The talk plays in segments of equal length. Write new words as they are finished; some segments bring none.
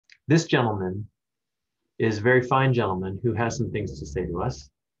this gentleman is a very fine gentleman who has some things to say to us.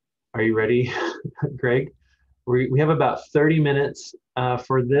 Are you ready, Greg? We have about 30 minutes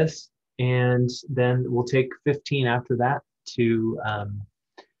for this, and then we'll take 15 after that to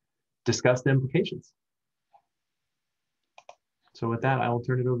discuss the implications. So with that, I will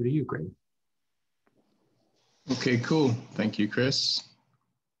turn it over to you, Greg. Okay, cool. Thank you, Chris.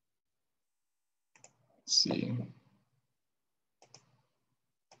 Let's see.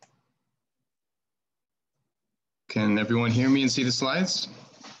 Can everyone hear me and see the slides?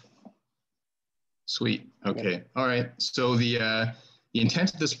 Sweet. Okay. All right. So the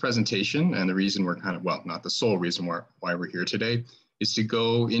intent of this presentation, and the reason we're kind of, well, not the sole reason why we're here today, is to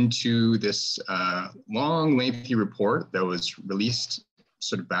go into this long, lengthy report that was released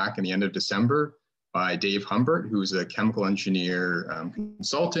sort of back in the end of December by Dave Humbird, who's a chemical engineer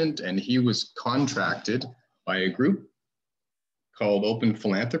consultant, and he was contracted by a group called Open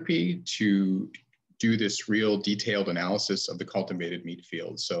Philanthropy to do this real detailed analysis of the cultivated meat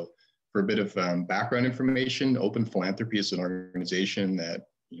field. So for a bit of background information, Open Philanthropy is an organization that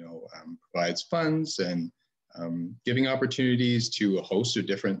provides funds and giving opportunities to a host of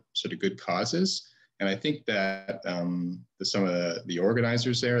different sort of good causes. And I think that some of the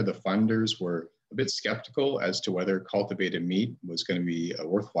organizers there, the funders, were a bit skeptical as to whether cultivated meat was going to be a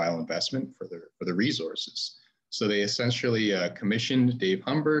worthwhile investment for the resources. So they essentially commissioned Dave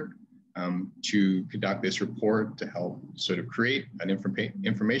Humbird to conduct this report to help sort of create an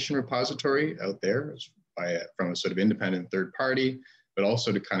information repository out there from a sort of independent third party, but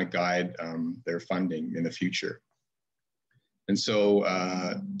also to kind of guide their funding in the future. And so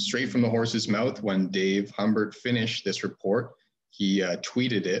straight from the horse's mouth, when Dave Humbird finished this report, he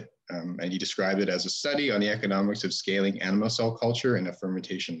tweeted it, and he described it as a study on the economics of scaling animal cell culture in a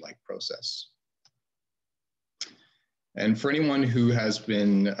fermentation-like process. And for anyone who has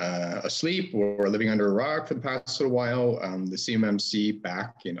been asleep or living under a rock for the past little while, the CMMC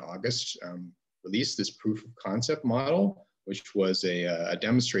back in August released this proof of concept model, which was a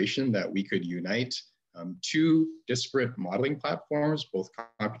demonstration that we could unite two disparate modeling platforms, both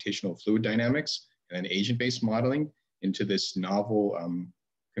computational fluid dynamics and agent-based modeling, into this novel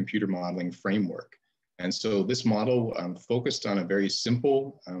computer modeling framework. And so this model focused on a very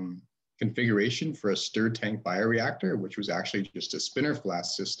simple configuration for a stirred tank bioreactor, which was actually just a spinner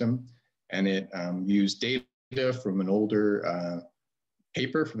flask system. And it used data from an older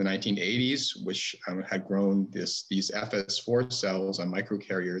paper from the 1980s, which had grown these FS4 cells on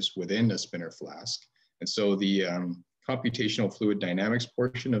microcarriers within a spinner flask. And so the computational fluid dynamics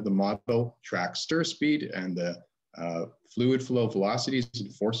portion of the model tracks stir speed and the fluid flow velocities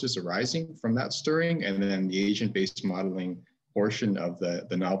and forces arising from that stirring. And then the agent-based modeling portion of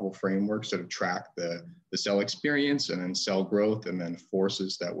the novel framework sort of track the cell experience and then cell growth and then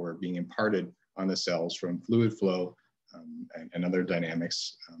forces that were being imparted on the cells from fluid flow and other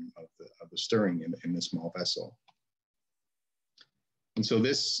dynamics of the stirring in the small vessel. And so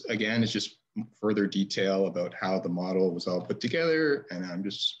this, again, is just further detail about how the model was all put together, and I'm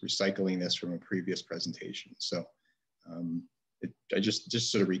just recycling this from a previous presentation. So I just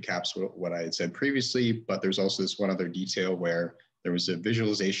sort of recaps what I had said previously, but there's also this one other detail where there was a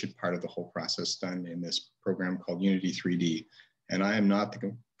visualization part of the whole process done in this program called Unity 3D. And I am not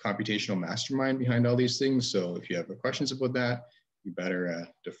the computational mastermind behind all these things, so if you have questions about that, you better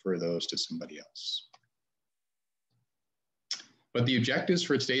defer those to somebody else. But the objectives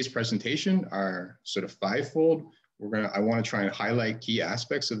for today's presentation are sort of fivefold. I want to try and highlight key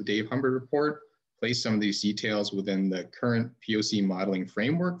aspects of the Dave Humbird report, place some of these details within the current POC modeling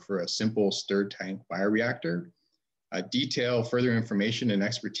framework for a simple stirred tank bioreactor, detail further information and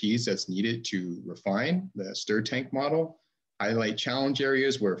expertise that's needed to refine the stirred tank model, highlight challenge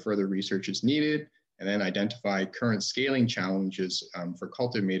areas where further research is needed, and then identify current scaling challenges for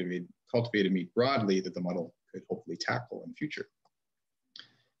cultivated meat broadly that the model could hopefully tackle in the future.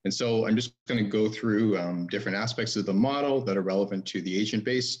 And so I'm just going to go through different aspects of the model that are relevant to the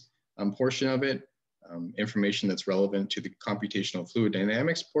agent-based portion of it, information that's relevant to the computational fluid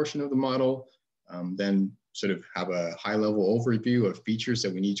dynamics portion of the model, then sort of have a high-level overview of features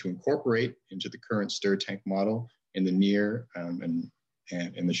that we need to incorporate into the current stirred tank model in the near and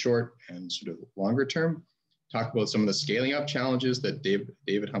in the short and sort of longer term, talk about some of the scaling up challenges that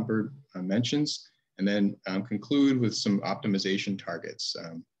David Humbird mentions, and then conclude with some optimization targets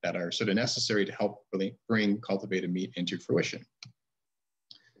that are sort of necessary to help really bring cultivated meat into fruition.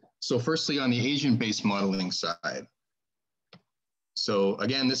 So firstly, on the agent-based modeling side. So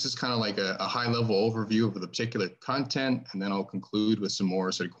again, this is kind of like a high-level overview of the particular content, and then I'll conclude with some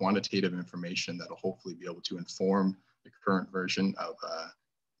more sort of quantitative information that'll hopefully be able to inform the current version of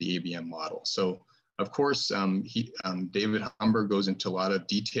the ABM model. So of course, David Humbird goes into a lot of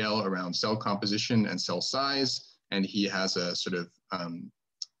detail around cell composition and cell size, and he has a sort of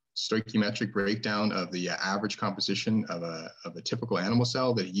stoichiometric breakdown of the average composition of a typical animal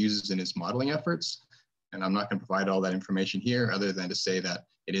cell that he uses in his modeling efforts. And I'm not going to provide all that information here other than to say that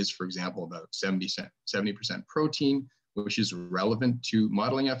it is, for example, about 70% protein, which is relevant to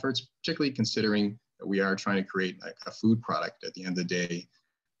modeling efforts, particularly considering that we are trying to create a food product at the end of the day.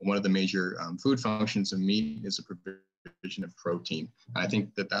 One of the major food functions of meat is a provision of protein. And I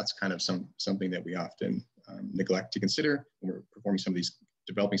think that that's kind of something that we often neglect to consider when we're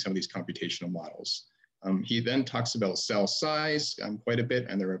developing some of these computational models. He then talks about cell size quite a bit,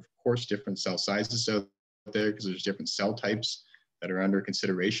 and there are of course different cell sizes out there because there's different cell types that are under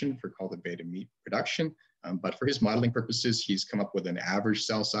consideration for cultivated meat production. But for his modeling purposes, he's come up with an average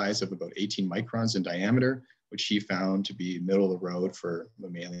cell size of about 18 microns in diameter, which he found to be middle of the road for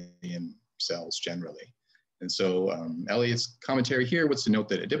mammalian cells generally. And so Elliot's commentary here was to note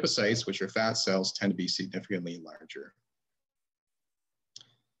that adipocytes, which are fat cells, tend to be significantly larger.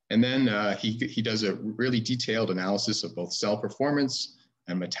 And then he does a really detailed analysis of both cell performance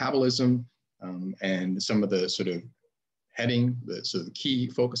and metabolism, and some of the sort of heading, the key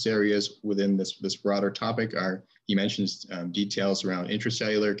focus areas within this broader topic are, he mentions details around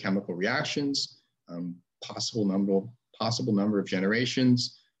intracellular chemical reactions, possible number of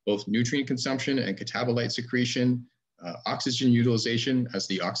generations, both nutrient consumption and catabolite secretion, oxygen utilization as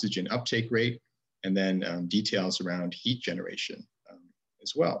the oxygen uptake rate, and then details around heat generation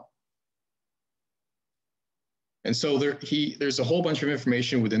as well. And so there's a whole bunch of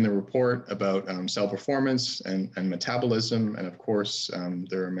information within the report about cell performance and metabolism. And of course,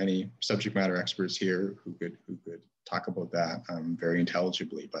 there are many subject matter experts here who could talk about that very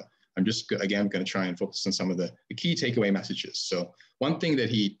intelligibly. But I'm just, again, going to try and focus on some of the key takeaway messages. So one thing that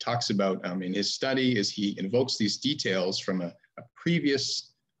he talks about in his study is he invokes these details from a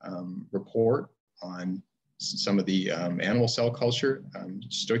previous report on some of the animal cell culture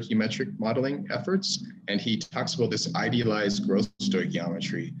stoichiometric modeling efforts. And he talks about this idealized growth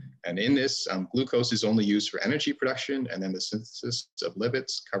stoichiometry. And in this, glucose is only used for energy production, and then the synthesis of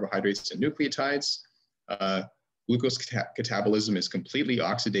lipids, carbohydrates, and nucleotides. Glucose catabolism is completely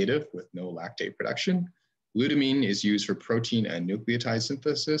oxidative with no lactate production. Glutamine is used for protein and nucleotide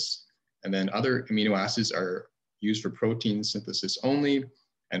synthesis. And then other amino acids are used for protein synthesis only.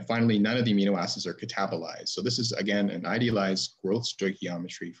 And finally, none of the amino acids are catabolized. So this is, again, an idealized growth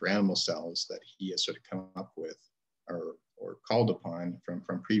stoichiometry for animal cells that he has sort of come up with or called upon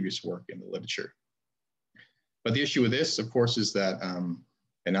from previous work in the literature. But the issue with this, of course, is that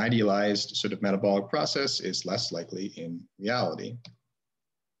an idealized sort of metabolic process is less likely in reality.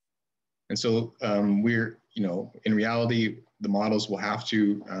 And so in reality, the models will have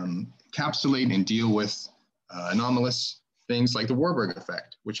to encapsulate and deal with anomalous things like the Warburg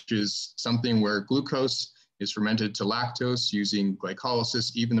effect, which is something where glucose is fermented to lactose using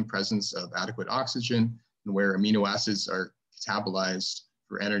glycolysis, even in the presence of adequate oxygen, and where amino acids are catabolized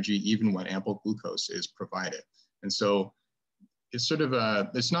for energy, even when ample glucose is provided. And so it's sort of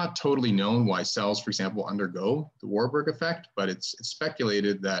it's not totally known why cells, for example, undergo the Warburg effect, but it's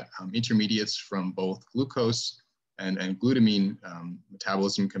speculated that intermediates from both glucose and glutamine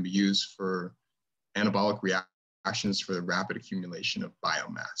metabolism can be used for anabolic reactions for the rapid accumulation of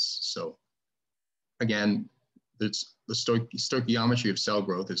biomass. So again, the stoichiometry of cell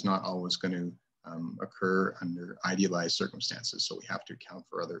growth is not always going to occur under idealized circumstances. So we have to account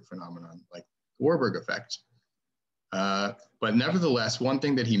for other phenomena like the Warburg effect. But nevertheless, one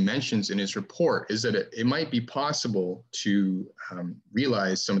thing that he mentions in his report is that it might be possible to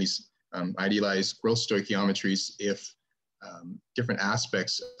realize some of these idealized growth stoichiometries if different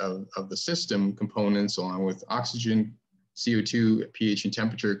aspects of the system components, along with oxygen, CO2, pH, and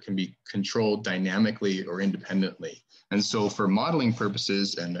temperature, can be controlled dynamically or independently. And so for modeling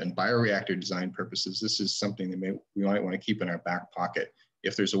purposes and bioreactor design purposes, this is something that we might want to keep in our back pocket.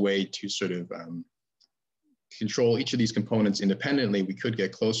 If there's a way to sort of control each of these components independently, we could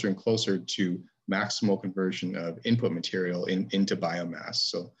get closer and closer to maximal conversion of input material into biomass.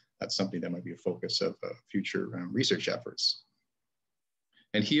 So that's something that might be a focus of future research efforts.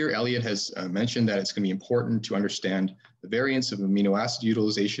 And here, Elliot has mentioned that it's going to be important to understand the variance of amino acid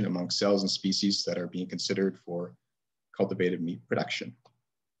utilization among cells and species that are being considered for cultivated meat production.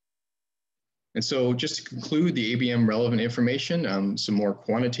 And so just to conclude the ABM relevant information, some more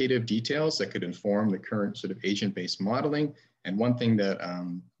quantitative details that could inform the current sort of agent-based modeling. And one thing that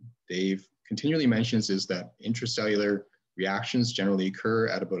Dave continually mentions is that intracellular reactions generally occur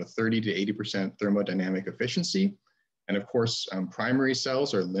at about a 30 to 80% thermodynamic efficiency. And of course, primary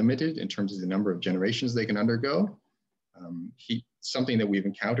cells are limited in terms of the number of generations they can undergo. Something that we've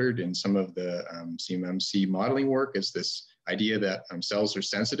encountered in some of the CMMC modeling work is this idea that cells are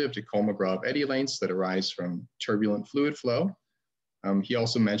sensitive to Kolmogorov eddy lengths that arise from turbulent fluid flow. He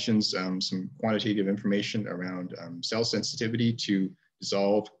also mentions some quantitative information around cell sensitivity to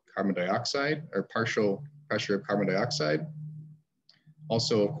dissolved carbon dioxide or partial pressure of carbon dioxide.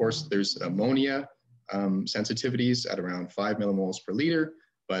 Also, of course, there's ammonia sensitivities at around 5 millimoles per liter,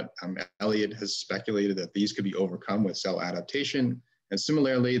 but Elliott has speculated that these could be overcome with cell adaptation. And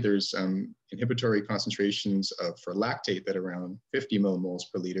similarly, there's inhibitory concentrations for lactate that are around 50 millimoles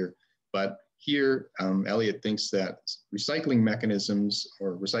per liter. But here, Elliott thinks that recycling mechanisms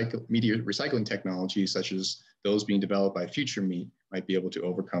or media recycling technologies, such as those being developed by Future Meat, might be able to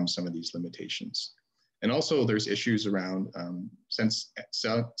overcome some of these limitations. And also, there's issues around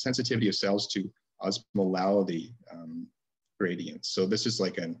sensitivity of cells to osmolality gradients. So this is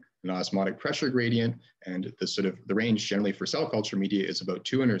like an osmotic pressure gradient, and the range generally for cell culture media is about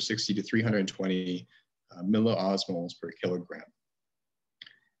 260 to 320 milliosmoles per kilogram.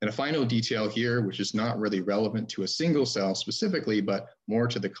 And a final detail here, which is not really relevant to a single cell specifically, but more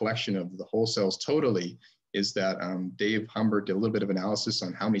to the collection of the whole cells totally, is that Dave Humbird did a little bit of analysis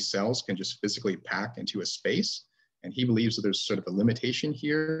on how many cells can just physically pack into a space. And he believes that there's sort of a limitation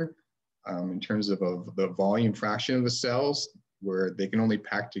here in terms of the volume fraction of the cells, where they can only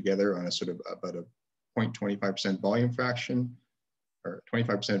pack together on a sort of about a 0.25% volume fraction, or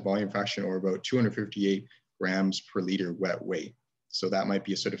 25% volume fraction, or about 258 grams per liter wet weight. So that might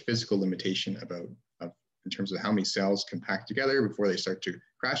be a sort of physical limitation in terms of how many cells can pack together before they start to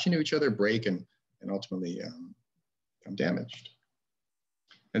crash into each other, break, and ultimately become damaged.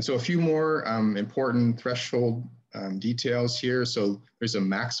 And so a few more important threshold details here. So there's a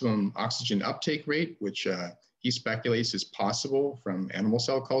maximum oxygen uptake rate, which he speculates is possible from animal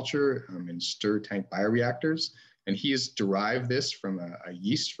cell culture in stir tank bioreactors. And he has derived this from a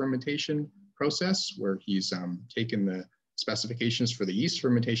yeast fermentation process, where he's taken the specifications for the yeast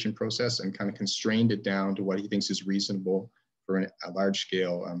fermentation process and kind of constrained it down to what he thinks is reasonable for a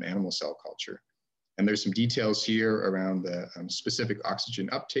large-scale animal cell culture. And there's some details here around the specific oxygen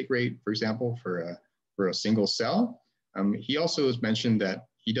uptake rate, for example, for a single cell. He also has mentioned that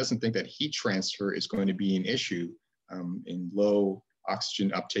he doesn't think that heat transfer is going to be an issue in low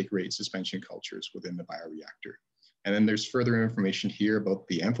oxygen uptake rate suspension cultures within the bioreactor. And then there's further information here about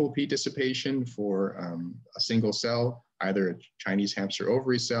the enthalpy dissipation for a single cell, either a Chinese hamster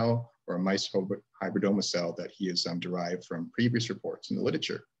ovary cell or a mice hybridoma cell that he has derived from previous reports in the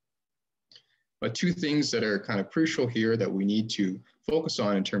literature. But two things that are kind of crucial here that we need to focus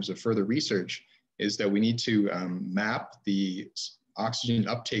on in terms of further research is that we need to map the oxygen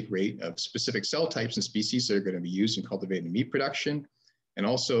uptake rate of specific cell types and species that are going to be used in cultivated meat production. And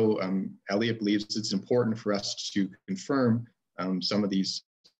also, Elliott believes it's important for us to confirm some of these,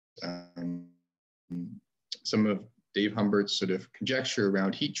 some of Dave Humbird's sort of conjecture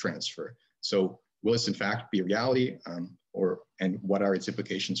around heat transfer. So will this in fact be a reality, and what are its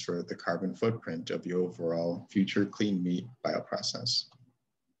implications for the carbon footprint of the overall future clean meat bioprocess?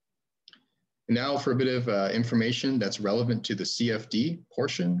 And now for a bit of information that's relevant to the CFD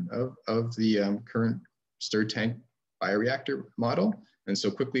portion of the current stir tank bioreactor model. And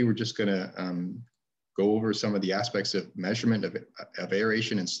so quickly, we're just gonna go over some of the aspects of measurement of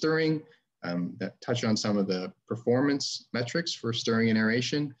aeration and stirring, that touch on some of the performance metrics for stirring and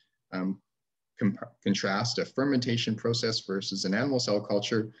aeration, contrast a fermentation process versus an animal cell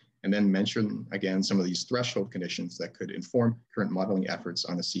culture, and then mention again some of these threshold conditions that could inform current modeling efforts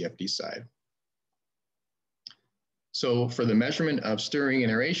on the CFD side. So for the measurement of stirring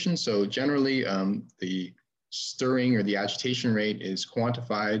and aeration, so generally the stirring or the agitation rate is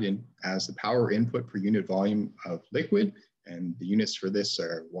quantified as the power input per unit volume of liquid, and the units for this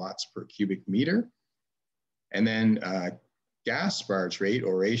are watts per cubic meter. And then gas sparge rate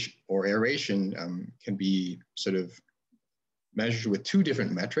or aeration can be sort of measured with two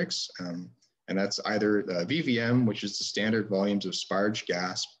different metrics, and that's either the VVM, which is the standard volumes of sparge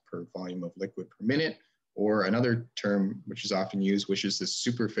gas per volume of liquid per minute, or another term which is often used, which is the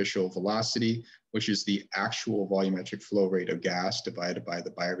superficial velocity, which is the actual volumetric flow rate of gas divided by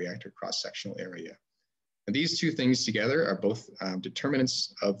the bioreactor cross-sectional area. And these two things together are both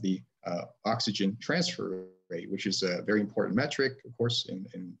determinants of the oxygen transfer rate, which is a very important metric, of course,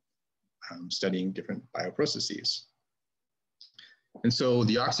 in studying different bioprocesses. And so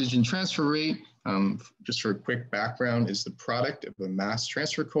the oxygen transfer rate, just for a quick background, is the product of a mass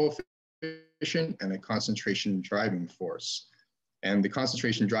transfer coefficient and a concentration driving force. And the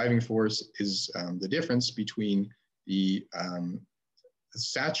concentration driving force is the difference between the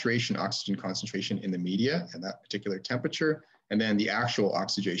saturation oxygen concentration in the media at that particular temperature, and then the actual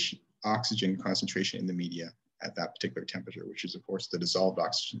oxygen concentration in the media at that particular temperature, which is of course the dissolved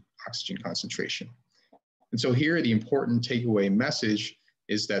oxygen concentration. And so here the important takeaway message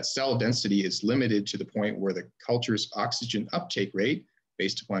is that cell density is limited to the point where the culture's oxygen uptake rate,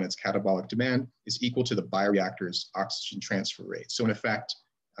 based upon its catabolic demand, is equal to the bioreactor's oxygen transfer rate. So in effect,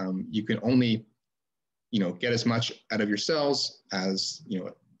 you can only get as much out of your cells as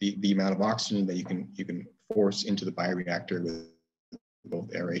the amount of oxygen that you can force into the bioreactor with both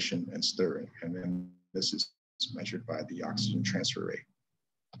aeration and stirring. And then this is measured by the oxygen transfer rate.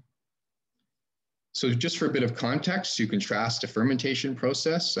 So just for a bit of context, to contrast a fermentation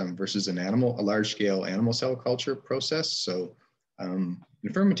process versus a large-scale animal cell culture process. So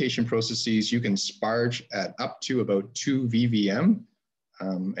in fermentation processes, you can sparge at up to about 2 VVM,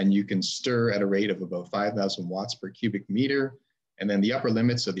 and you can stir at a rate of about 5,000 watts per cubic meter. And then the upper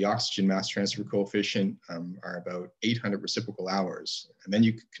limits of the oxygen mass transfer coefficient are about 800 reciprocal hours. And then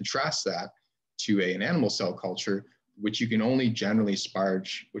you contrast that to an animal cell culture, which you can only generally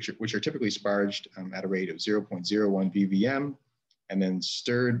sparge, which are typically sparged at a rate of 0.01 VVM, and then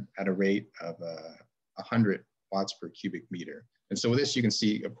stirred at a rate of 100 watts per cubic meter. And so with this, you can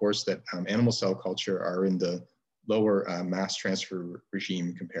see, of course, that animal cell culture are in the lower mass transfer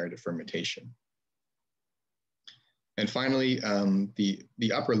regime compared to fermentation. And finally,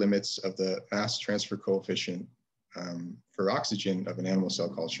 the upper limits of the mass transfer coefficient for oxygen of an animal cell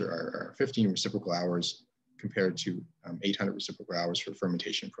culture are 15 reciprocal hours compared to 800 reciprocal hours for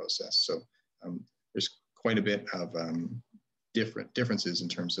fermentation process. So there's quite a bit of differences in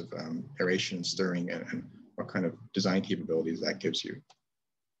terms of aeration and stirring and what kind of design capabilities that gives you.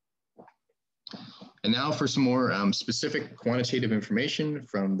 And now for some more specific quantitative information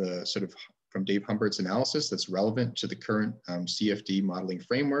from Dave Humbird's analysis that's relevant to the current CFD modeling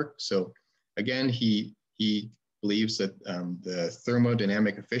framework. So again, he believes that the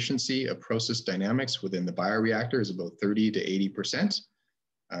thermodynamic efficiency of process dynamics within the bioreactor is about 30 to 80%.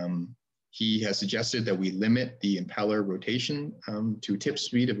 He has suggested that we limit the impeller rotation to a tip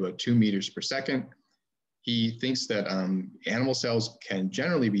speed of about 2 meters per second. He thinks that animal cells can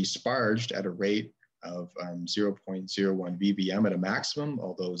generally be sparged at a rate of 0.01 VVM at a maximum,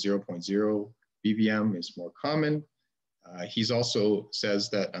 although 0.0 VVM is more common. He's also says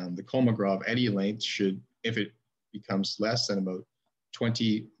that the Kolmogorov eddy length should, if it becomes less than or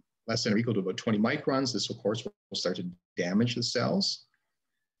equal to about 20 microns, this of course will start to damage the cells.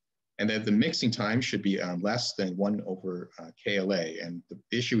 And that the mixing time should be less than 1 over KLA. And the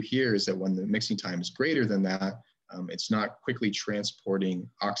issue here is that when the mixing time is greater than that, it's not quickly transporting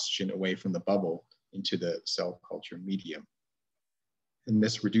oxygen away from the bubble into the cell culture medium. And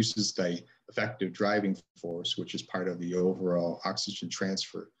this reduces the effective driving force, which is part of the overall oxygen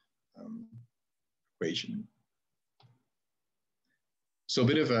transfer equation. So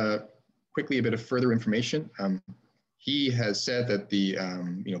quickly a bit of further information. He has said that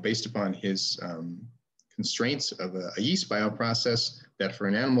based upon his constraints of a yeast bioprocess, that for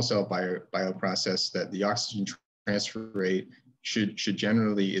an animal cell bioprocess, that the oxygen transfer rate is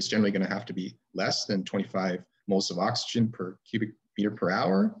generally going to have to be less than 25 moles of oxygen per cubic meter per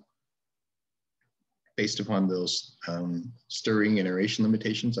hour, based upon those stirring and aeration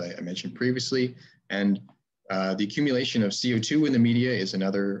limitations I mentioned previously. And the accumulation of CO2 in the media is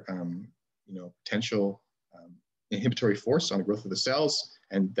another potential inhibitory force on the growth of the cells,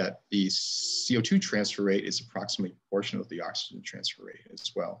 and that the CO2 transfer rate is approximately proportional to the oxygen transfer rate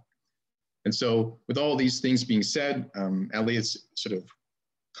as well. And so with all these things being said, Elliott's sort of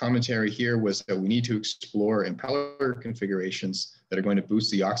commentary here was that we need to explore impeller configurations that are going to boost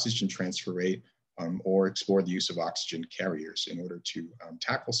the oxygen transfer rate or explore the use of oxygen carriers in order to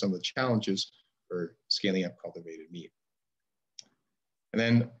tackle some of the challenges for scaling up cultivated meat. And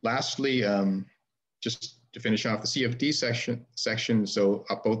then lastly, just to finish off the CFD section, so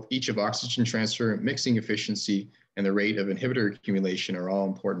both each of oxygen transfer, mixing efficiency, and the rate of inhibitor accumulation are all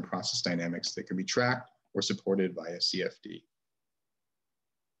important process dynamics that can be tracked or supported by a CFD.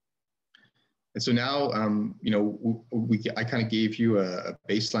 And so now, I kind of gave you a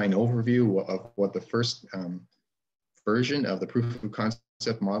baseline overview of what the first version of the proof of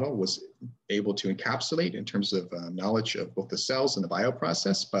concept model was able to encapsulate in terms of knowledge of both the cells and the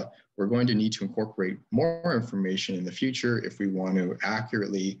bioprocess, but we're going to need to incorporate more information in the future if we want to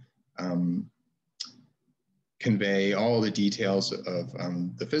accurately convey all the details of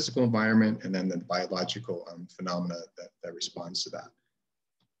the physical environment and then the biological phenomena that responds to that.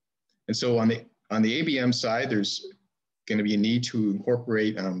 And so on the ABM side, there's going to be a need to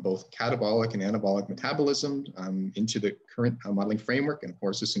incorporate both catabolic and anabolic metabolism into the current modeling framework. And of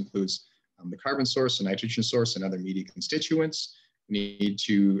course, this includes the carbon source, the nitrogen source, and other media constituents. We need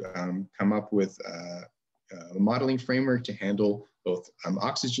to come up with a modeling framework to handle both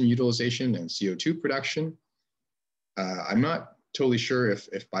oxygen utilization and CO2 production. I'm not totally sure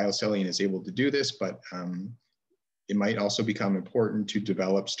if BioCellian is able to do this, but it might also become important to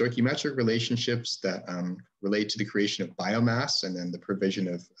develop stoichiometric relationships that relate to the creation of biomass and then the provision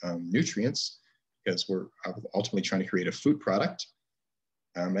of nutrients, because we're ultimately trying to create a food product.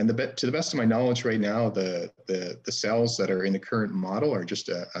 And to the best of my knowledge right now, the cells that are in the current model are just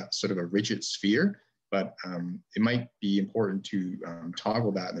a sort of a rigid sphere, but it might be important to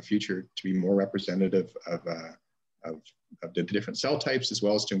toggle that in the future to be more representative of the different cell types, as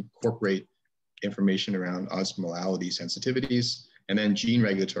well as to incorporate information around osmolality sensitivities. And then gene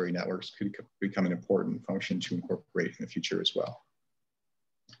regulatory networks could become an important function to incorporate in the future as well.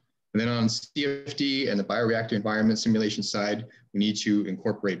 And then on CFD and the bioreactor environment simulation side, we need to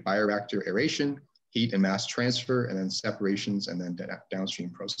incorporate bioreactor aeration, heat and mass transfer, and then separations, and then downstream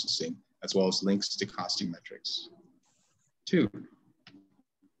processing, as well as links to costing metrics. 2.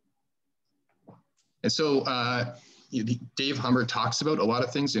 And so Dave Humbird talks about a lot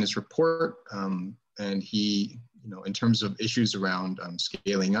of things in his report, and he, in terms of issues around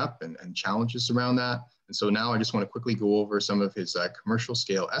scaling up and challenges around that. And so now I just want to quickly go over some of his commercial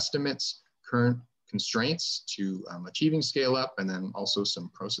scale estimates, current constraints to achieving scale up, and then also some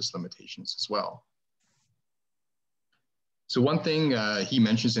process limitations as well. So one thing he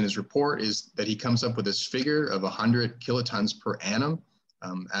mentions in his report is that he comes up with this figure of 100 kilotons per annum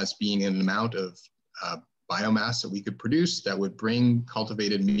as being an amount of biomass that we could produce that would bring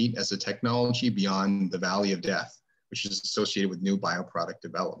cultivated meat as a technology beyond the valley of death, which is associated with new bioproduct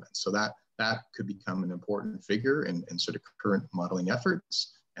development. So that could become an important figure in sort of current modeling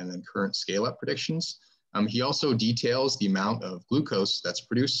efforts and then current scale-up predictions. He also details the amount of glucose that's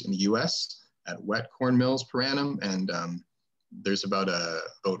produced in the US at wet corn mills per annum, and there's about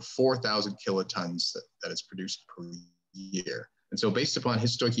 4,000 kilotons that is produced per year. And so based upon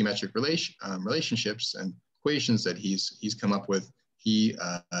his stoichiometric relationships and equations that he's come up with, he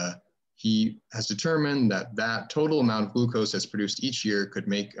has determined that total amount of glucose that's produced each year could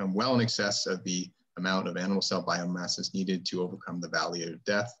make well in excess of the amount of animal cell biomass that's needed to overcome the valley of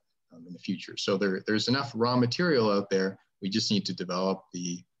death in the future. So there's enough raw material out there. We just need to develop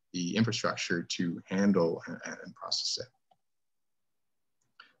the infrastructure to handle and process it.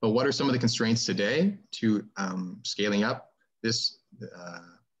 But what are some of the constraints today to scaling up this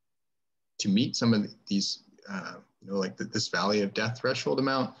to meet some of these, like this valley of death threshold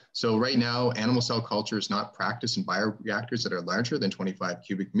amount? So right now, animal cell culture is not practiced in bioreactors that are larger than 25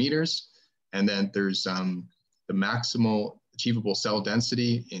 cubic meters. And then there's the maximal achievable cell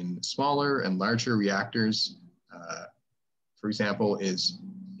density in smaller and larger reactors, for example,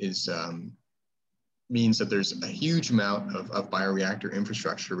 means that there's a huge amount of bioreactor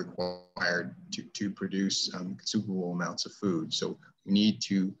infrastructure required to produce consumable amounts of food. So we need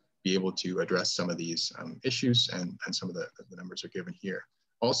to be able to address some of these issues, and some of the numbers are given here.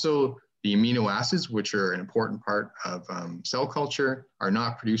 Also, the amino acids, which are an important part of cell culture, are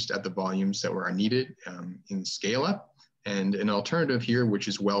not produced at the volumes that are needed in scale up. And an alternative here, which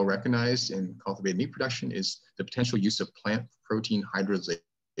is well recognized in cultivated meat production, is the potential use of plant protein hydrolase,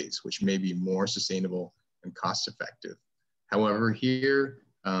 which may be more sustainable and cost effective. However, here,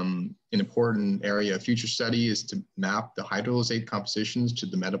 an important area of future study is to map the hydrolysate compositions to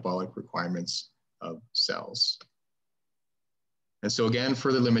the metabolic requirements of cells. And so again,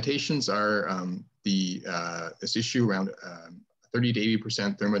 further limitations are this issue around 30 to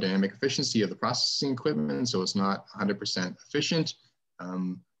 80% thermodynamic efficiency of the processing equipment. So it's not 100% efficient,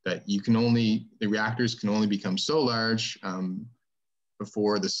 that the reactors can only become so large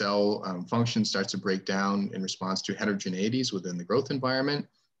before the cell function starts to break down in response to heterogeneities within the growth environment.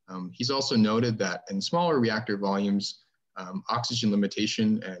 He's also noted that in smaller reactor volumes, oxygen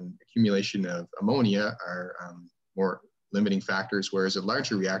limitation and accumulation of ammonia are more limiting factors, whereas at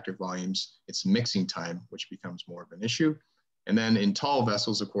larger reactor volumes, it's mixing time, which becomes more of an issue. And then in tall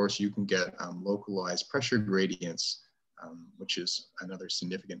vessels, of course, you can get localized pressure gradients, which is another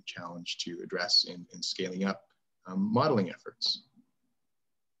significant challenge to address in scaling up modeling efforts.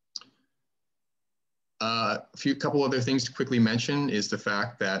 A couple other things to quickly mention is the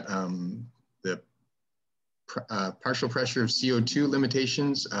fact that the partial pressure of CO2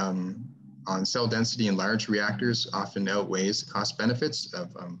 limitations on cell density in large reactors often outweighs the cost benefits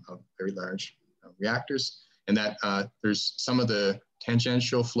of very large reactors, and that there's some of the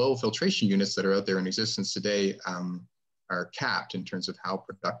tangential flow filtration units that are out there in existence today are capped in terms of how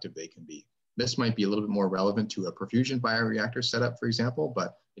productive they can be. This might be a little bit more relevant to a perfusion bioreactor setup, for example,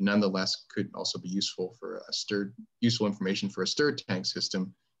 but it nonetheless could also be useful for useful information for a stirred tank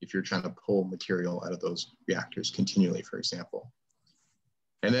system if you're trying to pull material out of those reactors continually, for example.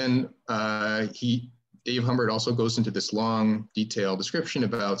 And then Dave Humbird also goes into this long, detailed description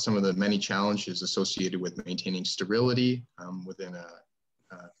about some of the many challenges associated with maintaining sterility within a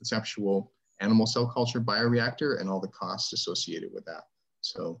conceptual animal cell culture bioreactor and all the costs associated with that.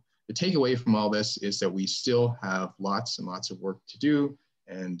 So the takeaway from all this is that we still have lots and lots of work to do,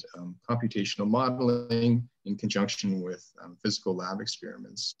 and computational modeling in conjunction with physical lab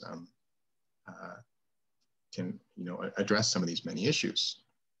experiments can address some of these many issues.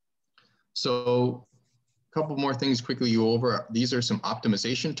 So a couple more things quickly go over. These are some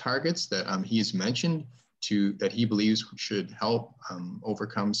optimization targets that he has mentioned that he believes should help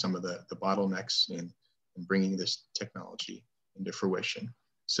overcome some of the bottlenecks in bringing this technology into fruition.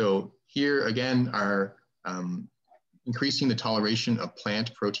 So here again are increasing the toleration of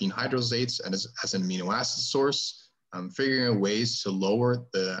plant protein hydrolysates as an amino acid source, figuring out ways to lower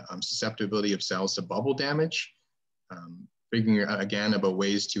the susceptibility of cells to bubble damage, figuring out again about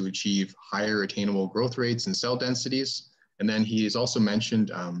ways to achieve higher attainable growth rates and cell densities. And then he has also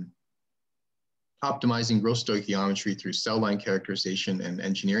mentioned optimizing growth stoichiometry through cell line characterization and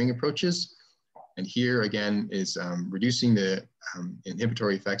engineering approaches. And here again is reducing the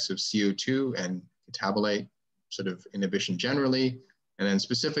inhibitory effects of CO2 and metabolite sort of inhibition generally, and then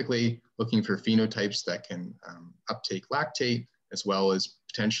specifically looking for phenotypes that can uptake lactate, as well as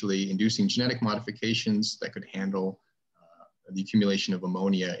potentially inducing genetic modifications that could handle the accumulation of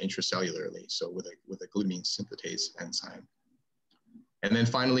ammonia intracellularly, so with a glutamine synthetase enzyme. And then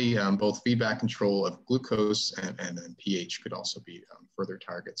finally, both feedback control of glucose and then pH could also be further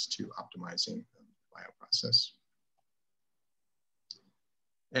targets to optimizing the bioprocess.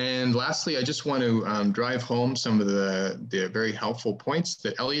 And lastly, I just want to drive home some of the very helpful points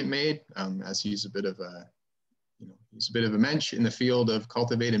that Elliot made, as he's a bit of a mensch in the field of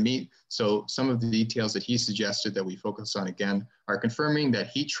cultivated meat. So some of the details that he suggested that we focus on again are confirming that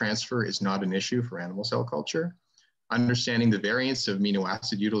heat transfer is not an issue for animal cell culture, understanding the variance of amino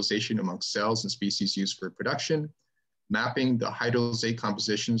acid utilization amongst cells and species used for production, mapping the hydrolysate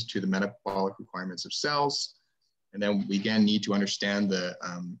compositions to the metabolic requirements of cells. And then we again need to understand the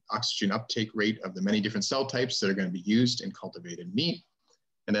oxygen uptake rate of the many different cell types that are going to be used in cultivated meat.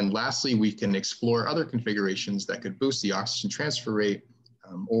 And then lastly, we can explore other configurations that could boost the oxygen transfer rate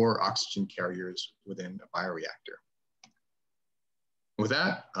or oxygen carriers within a bioreactor. With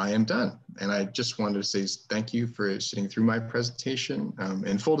that, I am done. And I just wanted to say thank you for sitting through my presentation.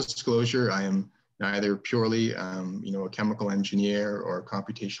 In full disclosure, I am neither purely a chemical engineer or a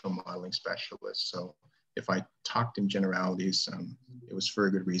computational modeling specialist. So if I talked in generalities, it was for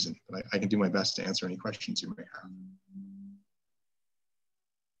a good reason. But I can do my best to answer any questions you may have.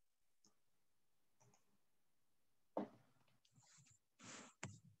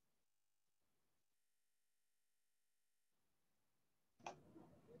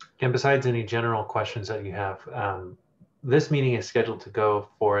 And besides any general questions that you have, this meeting is scheduled to go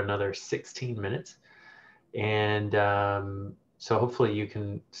for another 16 minutes. And so hopefully you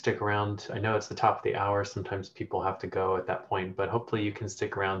can stick around. I know it's the top of the hour. Sometimes people have to go at that point, but hopefully you can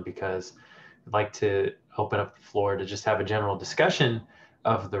stick around because I'd like to open up the floor to just have a general discussion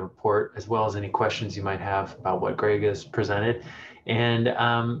of the report, as well as any questions you might have about what Greg has presented, and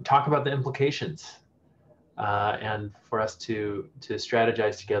talk about the implications. And for us to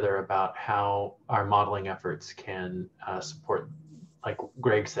strategize together about how our modeling efforts can support, like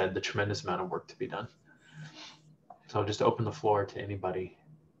Greg said, the tremendous amount of work to be done. So I'll just open the floor to anybody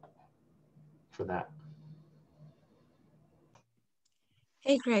for that.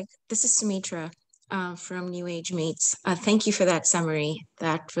 Hey, Greg, this is Sumitra from New Age Mates. Thank you for that summary.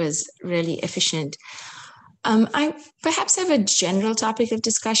 That was really efficient. I perhaps have a general topic of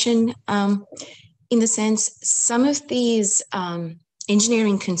discussion in the sense some of these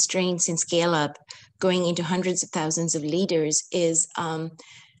engineering constraints in scale up going into hundreds of thousands of liters is not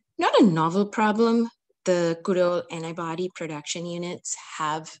a novel problem. The good old antibody production units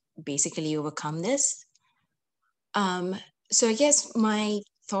have basically overcome this. So I guess my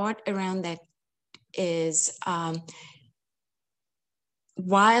thought around that is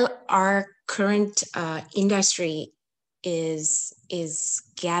while our current industry is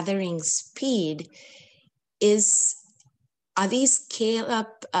gathering speed, are these scale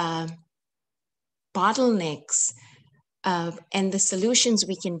up bottlenecks and the solutions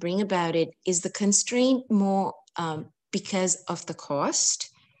we can bring about it, is the constraint more because of the cost?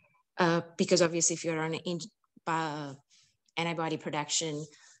 Because obviously if you're on antibody production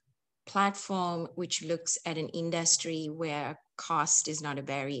platform, which looks at an industry where cost is not a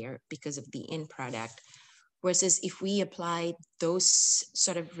barrier because of the end product, versus if we apply those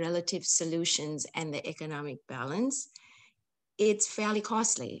sort of relative solutions and the economic balance, it's fairly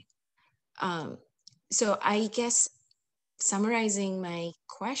costly. So I guess summarizing my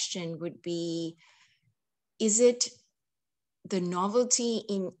question would be, is it the novelty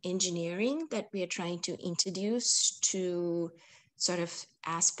in engineering that we are trying to introduce to sort of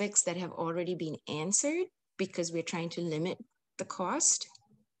aspects that have already been answered because we're trying to limit the cost,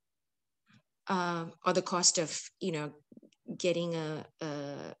 or the cost of, you know, getting a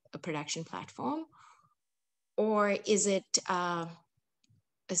production platform? Or is it a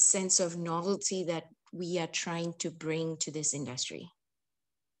sense of novelty that we are trying to bring to this industry?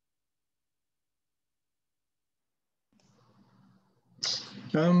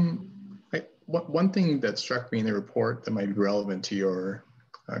 One thing that struck me in the report that might be relevant to your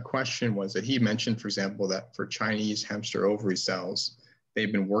question was that he mentioned, for example, that for Chinese hamster ovary cells,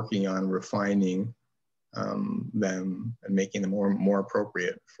 they've been working on refining them and making them more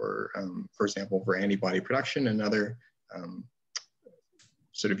appropriate for example, for antibody production and other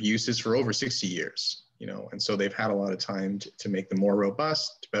sort of uses for over 60 years, you know, and so they've had a lot of time to make them more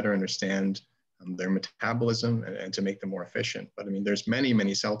robust, to better understand their metabolism and to make them more efficient. But I mean, there's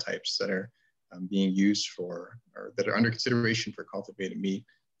many cell types that are being used for, or that are under consideration for cultivated meat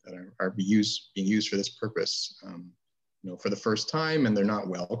that are being used for this purpose, you know, for the first time, and they're not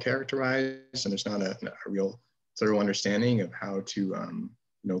well characterized, and there's not a real thorough understanding of how to, you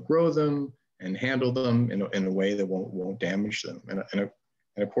know, grow them and handle them in a way that won't damage them.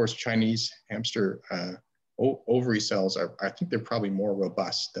 And of course, Chinese hamster ovary cells I think they're probably more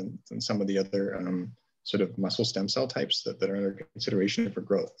robust than some of the other sort of muscle stem cell types that are under consideration for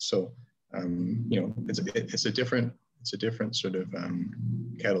growth. So, you know, it's a different sort of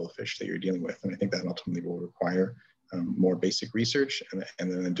kettle of fish that you're dealing with. And I think that ultimately will require more basic research and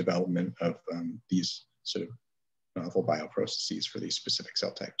then the development of these sort of novel bioprocesses for these specific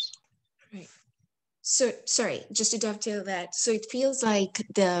cell types. Right. So, sorry, just to dovetail that. So it feels like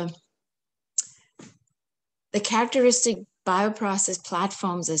the characteristic bioprocess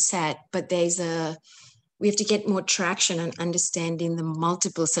platforms are set, but we have to get more traction on understanding the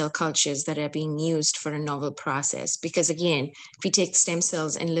multiple cell cultures that are being used for a novel process. Because again, if you take stem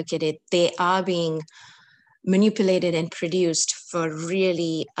cells and look at it, they are being manipulated and produced for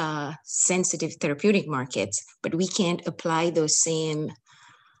really sensitive therapeutic markets, but we can't apply those same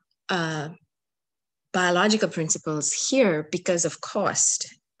biological principles here because of cost.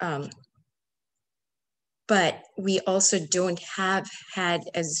 But we also don't have had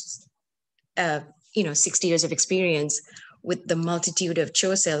as, you know, 60 years of experience with the multitude of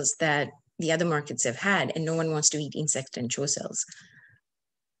CHO cells that the other markets have had, and no one wants to eat insect and CHO cells.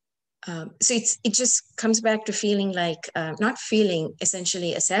 So it just comes back to feeling like,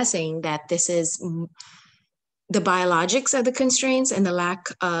 essentially assessing that this is the biologics are the constraints and the lack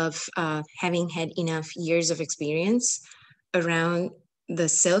of having had enough years of experience around the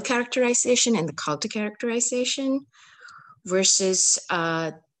cell characterization and the culture characterization versus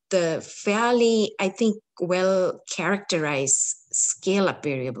the fairly, I think, well-characterized scale-up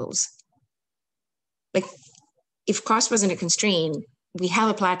variables. Like, if cost wasn't a constraint, we have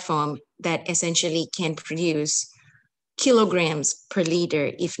a platform that essentially can produce kilograms per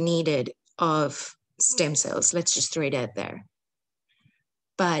liter, if needed, of stem cells. Let's just throw it out there.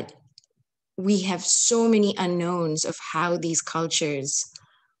 But we have so many unknowns of how these cultures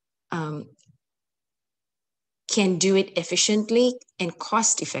can do it efficiently and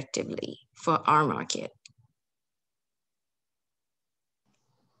cost effectively for our market.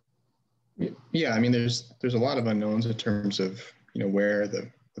 Yeah, I mean, there's a lot of unknowns in terms of, you know, where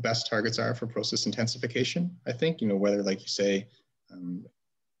the best targets are for process intensification. I think, you know, whether, like you say,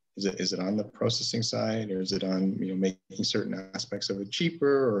 is it on the processing side, or is it on, you know, making certain aspects of it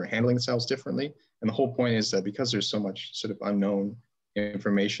cheaper or handling the cells differently? And the whole point is that because there's so much sort of unknown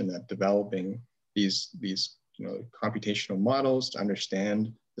information, that developing these you know, computational models to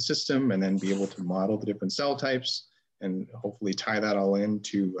understand the system and then be able to model the different cell types and hopefully tie that all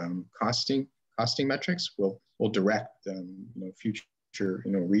into costing metrics will direct you know, future,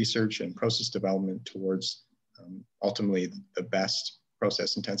 you know, research and process development towards ultimately the best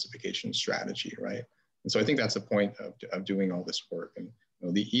process intensification strategy, right? And so I think that's the point of doing all this work. And you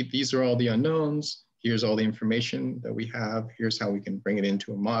know, these are all the unknowns. Here's all the information that we have. Here's how we can bring it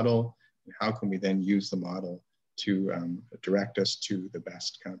into a model. And how can we then use the model to direct us to the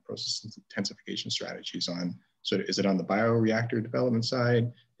best kind of process intensification strategies on So is it on the bioreactor development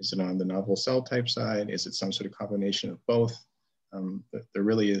side? Is it on the novel cell type side? Is it some sort of combination of both? There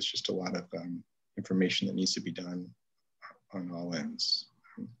really is just a lot of information that needs to be done on all ends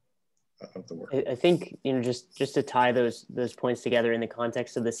of the work. I think, just to tie those points together in the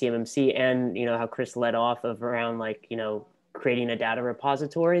context of the CMMC and, how Chris led off of around creating a data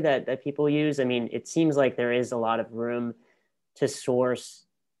repository that people use. I mean, it seems like there is a lot of room to source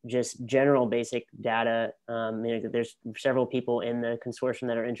just general basic data. There's several people in the consortium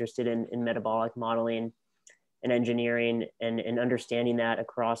that are interested in metabolic modeling and engineering and understanding that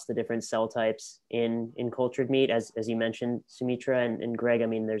across the different cell types in cultured meat, as you mentioned, Sumitra and Greg. I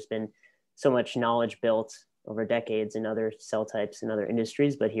mean, there's been so much knowledge built over decades in other cell types and other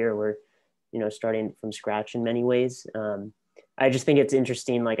industries, but here we're, starting from scratch in many ways. I just think it's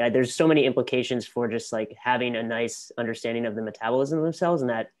interesting. There's so many implications for just having a nice understanding of the metabolism of cells, and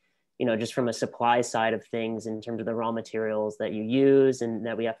that, just from a supply side of things in terms of the raw materials that you use and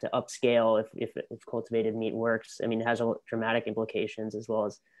that we have to upscale if cultivated meat works. I mean, it has dramatic implications as well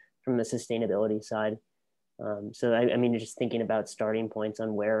as from the sustainability side. So I mean, just thinking about starting points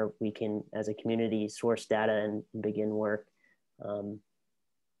on where we can, as a community, source data and begin work.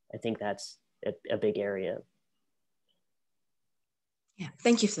 I think that's a big area. Yeah,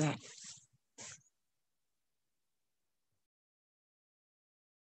 thank you for that.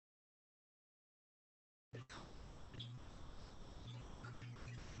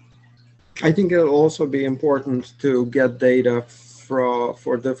 I think it'll also be important to get data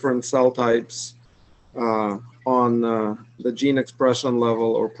for different cell types on the gene expression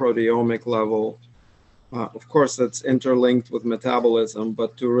level or proteomic level. Of course, that's interlinked with metabolism,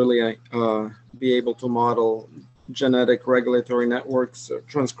 but to really be able to model genetic regulatory networks,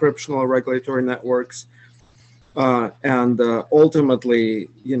 transcriptional regulatory networks, and ultimately,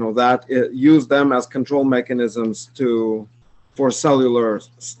 use them as control mechanisms for cellular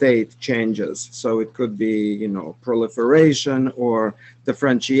state changes. So it could be, proliferation or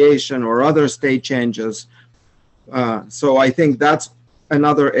differentiation or other state changes. So I think that's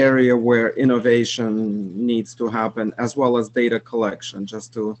another area where innovation needs to happen, as well as data collection,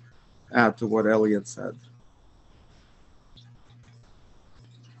 just to add to what Elliot said.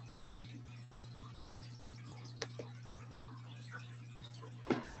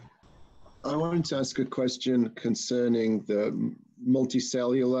 I wanted to ask a question concerning the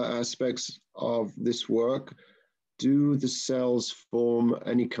multicellular aspects of this work. Do the cells form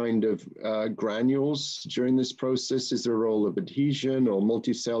any kind of granules during this process? Is there a role of adhesion or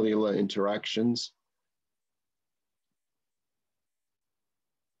multicellular interactions?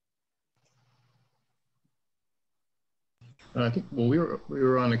 I think, well, we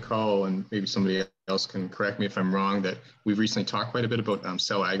were on a call, and maybe somebody else can correct me if I'm wrong, that we've recently talked quite a bit about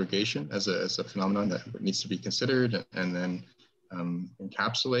cell aggregation as a phenomenon that needs to be considered and then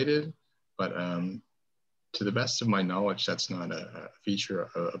encapsulated. But to the best of my knowledge, that's not a feature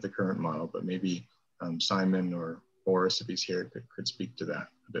of the current model, but maybe Simon or Boris, if he's here, could speak to that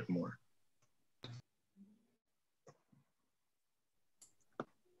a bit more.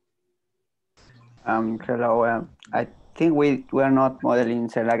 Hello, I think we are not modeling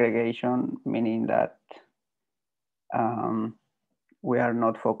cell aggregation, meaning that we are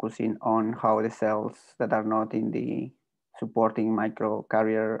not focusing on how the cells that are not in the supporting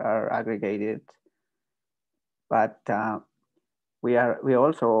microcarrier are aggregated. But we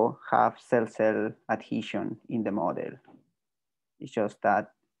also have cell-cell adhesion in the model. It's just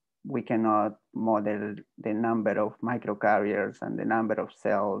that we cannot model the number of microcarriers and the number of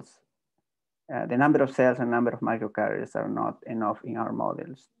cells. The number of cells and number of microcarriers are not enough in our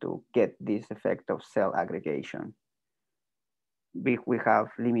models to get this effect of cell aggregation. We have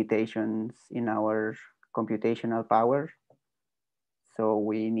limitations in our computational power, so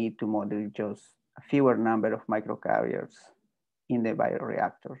we need to model just a fewer number of microcarriers in the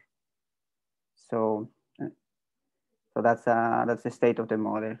bioreactor. So that's the state of the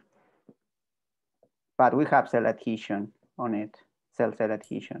model. But we have cell adhesion on it, cell-cell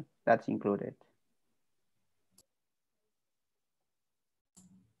adhesion, that's included.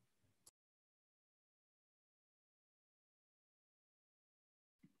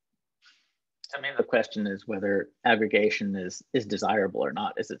 I mean, the question is whether aggregation is desirable or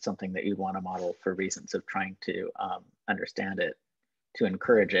not. Is it something that you want to model for reasons of trying to understand it, to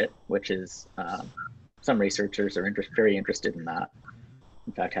encourage it, which is some researchers are very interested in that.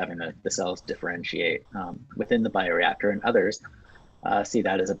 In fact, having the cells differentiate within the bioreactor, and others see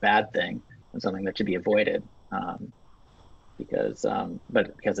that as a bad thing and something that should be avoided because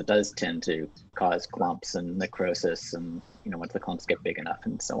it does tend to cause clumps and necrosis, and once the clumps get big enough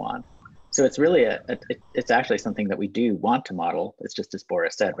and so on. So it's really it's actually something that we do want to model. It's just as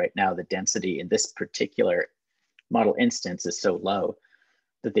Boris said, right now the density in this particular model instance is so low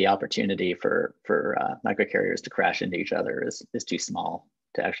that the opportunity for microcarriers to crash into each other is too small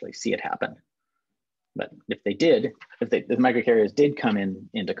to actually see it happen. But if they did, if the microcarriers did come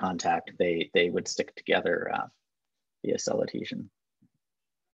into contact, they would stick together via cell adhesion.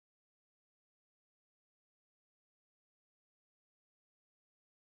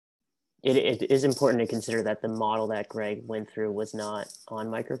 It is important to consider that the model that Greg went through was not on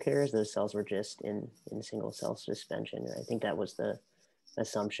microcarriers. Those cells were just in single cell suspension. I think that was the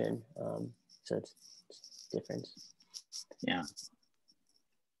assumption. So it's different. Yeah.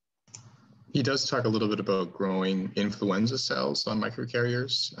 He does talk a little bit about growing influenza cells on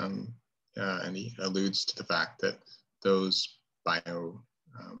microcarriers, and he alludes to the fact that those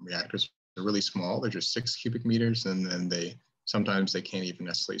reactors are really small. They're just 6 cubic meters, and then sometimes they can't even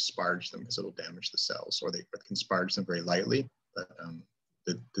necessarily sparge them because it'll damage the cells, or they can sparge them very lightly. But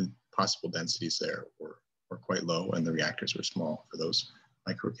the possible densities there were quite low, and the reactors were small for those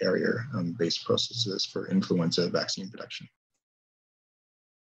microcarrier based processes for influenza vaccine production.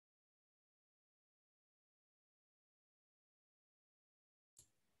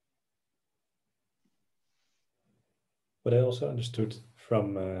 What I also understood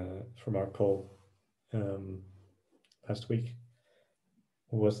from our call last week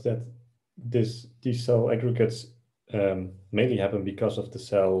was that these cell aggregates mainly happen because of the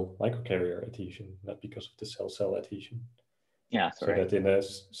cell microcarrier adhesion, not because of the cell-cell adhesion. Yeah, sorry. So that in a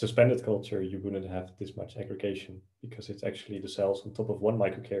suspended culture, you wouldn't have this much aggregation because it's actually the cells on top of one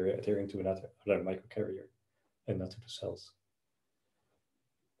microcarrier adhering to another microcarrier and not to the cells.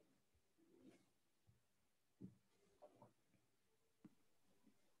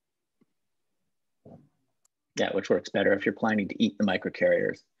 Yeah, which works better if you're planning to eat the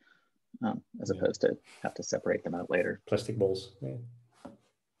microcarriers as opposed to have to separate them out later. Plastic balls. Yeah.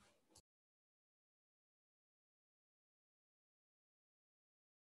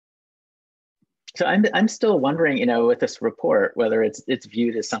 So I'm still wondering, with this report, whether it's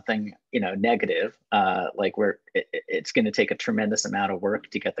viewed as something, negative, like where it's going to take a tremendous amount of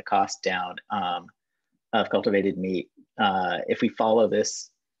work to get the cost down of cultivated meat. If we follow this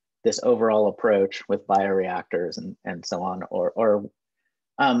overall approach with bioreactors and so on, or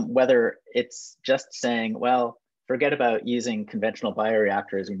whether it's just saying, well, forget about using conventional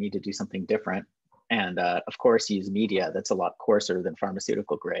bioreactors, we need to do something different. And of course, use media that's a lot coarser than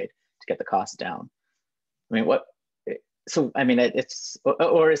pharmaceutical grade to get the cost down. I mean, it's,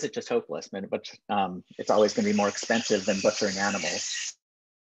 or is it just hopeless? I mean, but it's always going to be more expensive than butchering animals.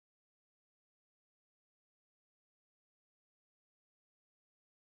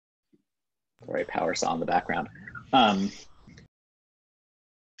 Sorry, power saw in the background.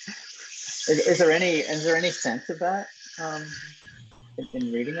 Is there any sense of that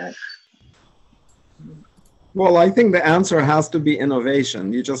in reading it? Well, I think the answer has to be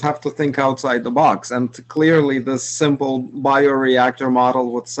innovation. You just have to think outside the box. And clearly, this simple bioreactor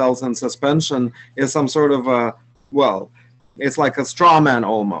model with cells in suspension is some sort of it's like a straw man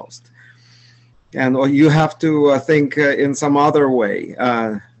almost. And you have to think in some other way.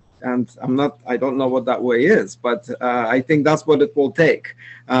 And I don't know what that way is, but I think that's what it will take.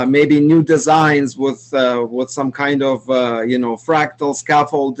 Maybe new designs with some kind of fractal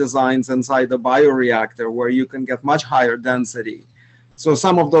scaffold designs inside the bioreactor where you can get much higher density. So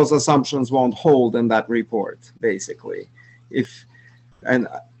some of those assumptions won't hold in that report, basically.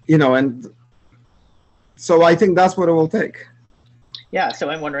 So I think that's what it will take. Yeah, so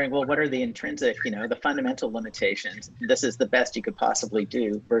I'm wondering, well, what are the intrinsic, the fundamental limitations? This is the best you could possibly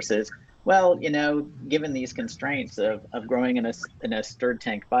do versus, well, given these constraints of growing in a stirred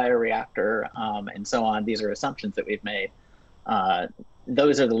tank bioreactor and so on, these are assumptions that we've made.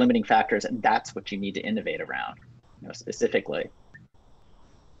 Those are the limiting factors, and that's what you need to innovate around, specifically.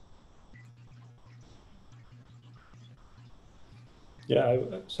 Yeah,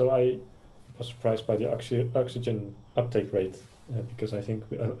 so I was surprised by the oxygen uptake rate. Because I think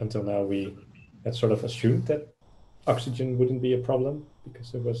until now we had sort of assumed that oxygen wouldn't be a problem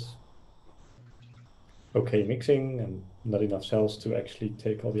because there was okay mixing and not enough cells to actually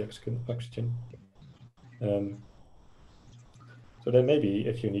take all the oxygen. So then maybe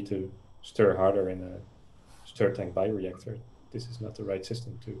if you need to stir harder in a stir tank bioreactor, this is not the right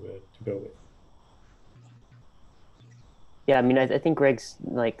system to go with. Yeah, I mean, I think Greg's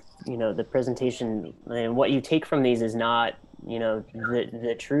the presentation and what you take from these is not,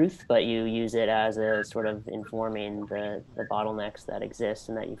 the truth, but you use it as a sort of informing the bottlenecks that exist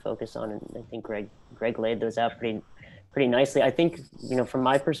and that you focus on. And I think Greg laid those out pretty nicely. I think, you know, from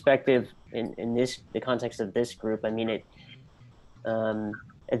my perspective in the context of this group, I mean,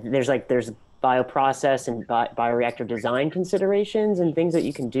 there's bioprocess and bioreactor design considerations and things that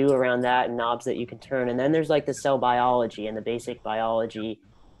you can do around that and knobs that you can turn. And then there's like the cell biology and the basic biology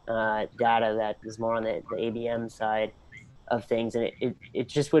data that is more on the ABM side of things. And it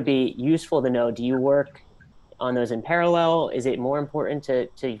just would be useful to know, do you work on those in parallel? Is it more important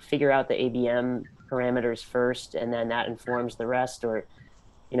to figure out the ABM parameters first and then that informs the rest? Or,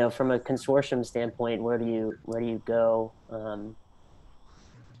 you know, from a consortium standpoint, where do you go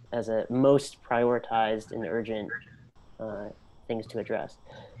as a most prioritized and urgent things to address?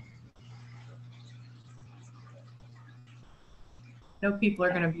 I know people are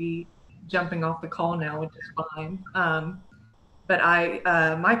going to be jumping off the call now, which is fine. But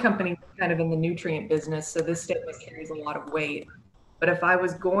my company is kind of in the nutrient business, so this statement carries a lot of weight. But if I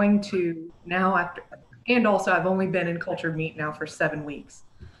was going to now and also I've only been in cultured meat now for 7 weeks.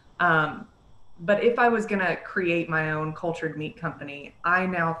 But if I was going to create my own cultured meat company, I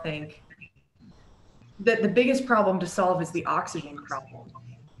now think that the biggest problem to solve is the oxygen problem.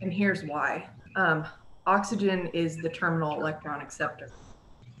 And here's why. Oxygen is the terminal electron acceptor.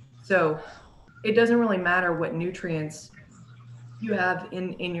 So it doesn't really matter what nutrients you have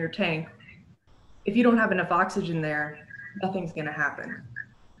in your tank. If you don't have enough oxygen there, nothing's going to happen.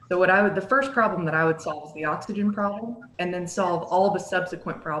 So the first problem that I would solve is the oxygen problem, and then solve all the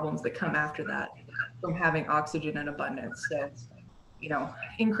subsequent problems that come after that from having oxygen in abundance. So, you know,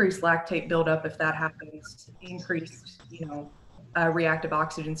 increased lactate buildup, if that happens, increased, you know, reactive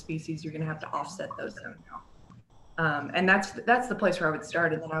oxygen species, you're going to have to offset those somehow. And that's the place where I would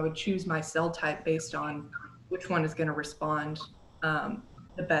start. And then I would choose my cell type based on which one is going to respond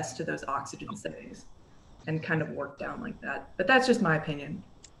the best to those oxygen settings, and kind of work down like that. But that's just my opinion.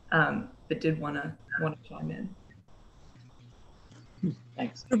 But did want to chime in.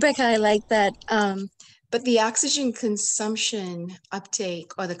 Thanks. Rebecca, I like that. But the oxygen consumption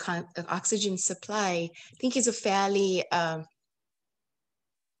uptake or the oxygen supply, I think is a fairly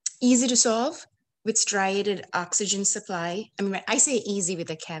easy to solve with striated oxygen supply. I mean, I say easy with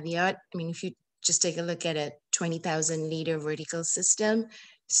a caveat. I mean, if you just take a look at a 20,000 liter vertical system,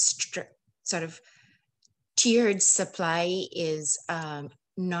 sort of tiered supply is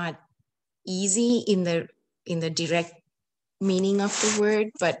not easy in the direct meaning of the word,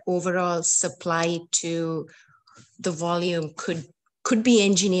 but overall supply to the volume could be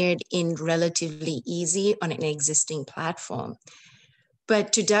engineered in relatively easy on an existing platform.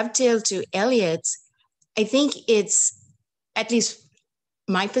 But to dovetail to Elliot's, I think it's, at least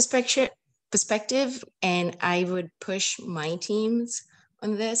my perspective, and I would push my teams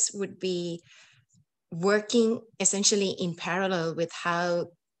on this, would be working essentially in parallel with how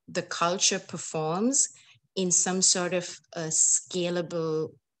the culture performs in some sort of a scalable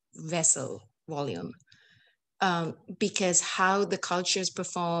vessel volume. Because how the cultures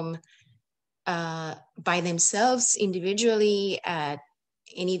perform by themselves individually at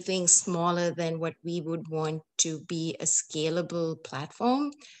anything smaller than what we would want to be a scalable platform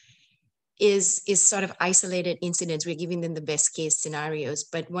is sort of isolated incidents. We're giving them the best case scenarios,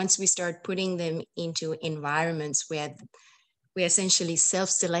 but once we start putting them into environments where we're essentially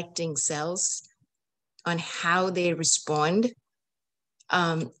self-selecting cells on how they respond,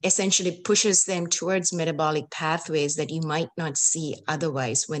 essentially pushes them towards metabolic pathways that you might not see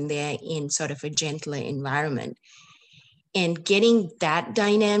otherwise when they're in sort of a gentler environment. And getting that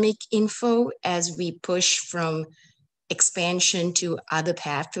dynamic info as we push from expansion to other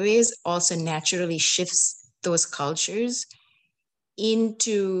pathways also naturally shifts those cultures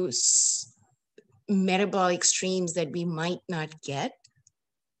into metabolic streams that we might not get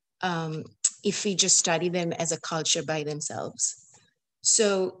if we just study them as a culture by themselves.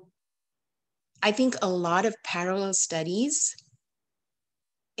 So I think a lot of parallel studies,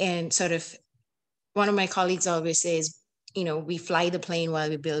 and sort of one of my colleagues always says, you know, we fly the plane while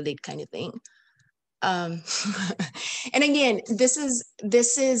we build it kind of thing. And again, this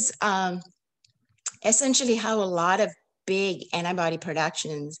is essentially how a lot of big antibody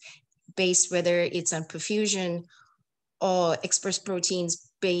productions based, whether it's on perfusion or express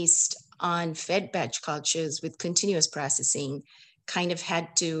proteins based on fed batch cultures with continuous processing, kind of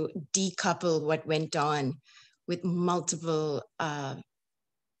had to decouple what went on with multiple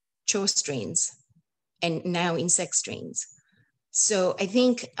CHO strains and now insect strains. So I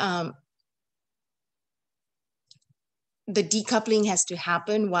think the decoupling has to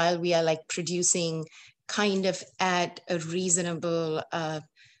happen while we are like producing kind of at a reasonable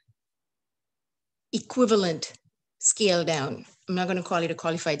equivalent scale down. I'm not going to call it a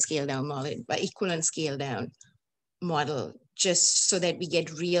qualified scale down, Molly, but equivalent scale down model, just so that we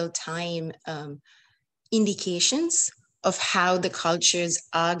get real-time indications of how the cultures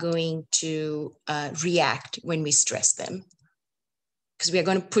are going to react when we stress them, because we are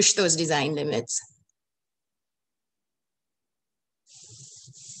going to push those design limits.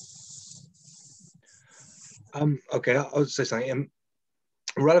 Okay, I'll say something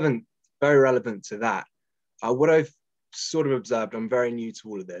relevant, very relevant to that. What I've sort of observed, I'm very new to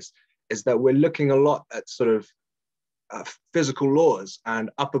all of this, is that we're looking a lot at sort of physical laws and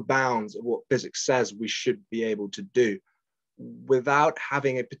upper bounds of what physics says we should be able to do, without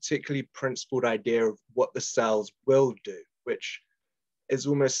having a particularly principled idea of what the cells will do, which is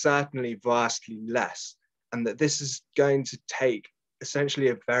almost certainly vastly less. And that this is going to take essentially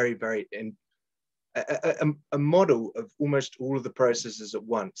a very, a model of almost all of the processes at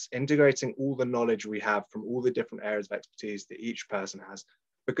once, integrating all the knowledge we have from all the different areas of expertise that each person has,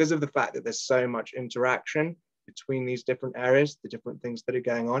 because of the fact that there's so much interaction between these different areas, the different things that are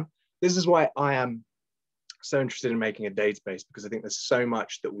going on. This is why I am so interested in making a database, because I think there's so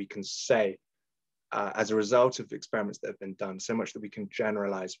much that we can say as a result of experiments that have been done, so much that we can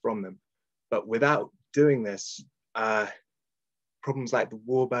generalize from them. But without doing this, problems like the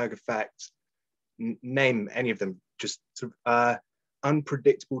Warburg effect, name any of them, just sort of,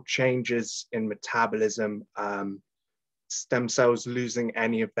 unpredictable changes in metabolism, stem cells losing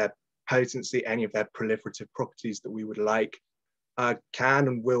any of their potency, any of their proliferative properties that we would like, can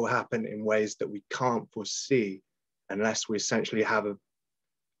and will happen in ways that we can't foresee unless we essentially have a,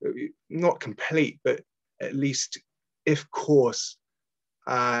 not complete, but at least, if course,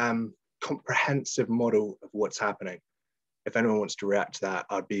 comprehensive model of what's happening. If anyone wants to react to that,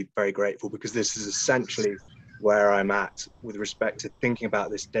 I'd be very grateful, because this is essentially where I'm at with respect to thinking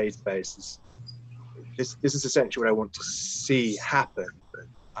about this database. This is essentially what I want to see happen.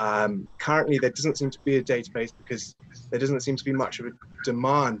 Currently, there doesn't seem to be a database because there doesn't seem to be much of a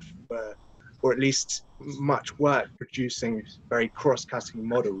demand for, or at least much work producing very cross-cutting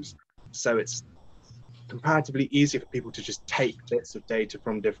models. So it's comparatively easy for people to just take bits of data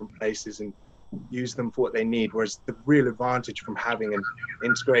from different places and use them for what they need. Whereas the real advantage from having an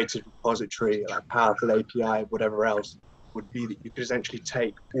integrated repository, like powerful API, whatever else, would be that you could essentially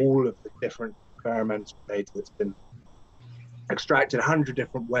take all of the different experimental data that's been extracted 100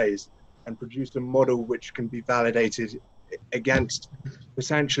 different ways and produce a model which can be validated against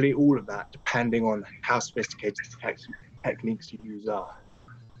essentially all of that, depending on how sophisticated the techniques you use are.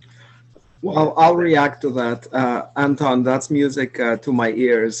 Well, I'll react to that. Anton, that's music to my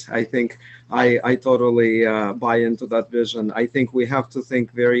ears. I think I totally buy into that vision. I think we have to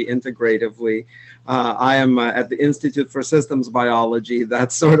think very integratively. I am at the Institute for Systems Biology.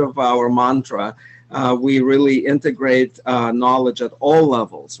 That's sort of our mantra. We really integrate knowledge at all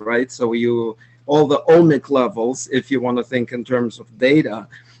levels, right? So all the omic levels, if you want to think in terms of data.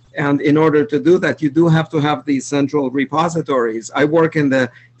 And in order to do that, you do have to have these central repositories. I work in the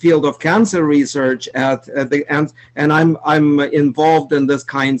field of cancer research and I'm involved in these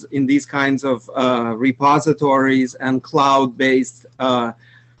kinds of repositories and cloud-based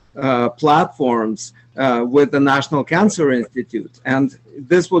platforms with the National Cancer Institute. And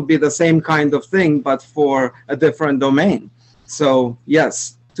this would be the same kind of thing, but for a different domain. So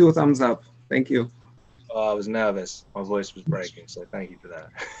yes, 2 thumbs up. Thank you. Oh, I was nervous. My voice was breaking, so thank you for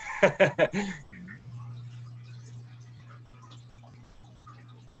that.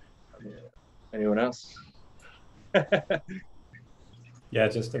 Anyone else? Yeah,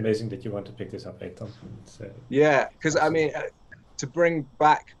 just amazing that you want to pick this up, Eitan. Yeah, because I mean, to bring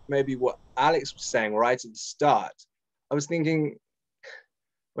back maybe what Alex was saying right at the start, I was thinking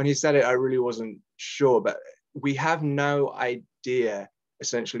when he said it, I really wasn't sure, but we have no idea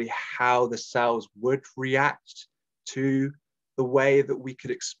essentially how the cells would react to the way that we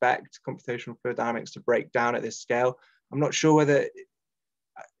could expect computational fluid dynamics to break down at this scale. I'm not sure whether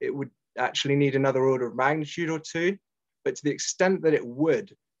it would actually need another order of magnitude or 2, but to the extent that it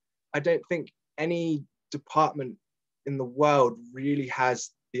would, I don't think any department in the world really has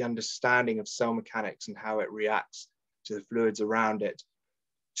the understanding of cell mechanics and how it reacts to the fluids around it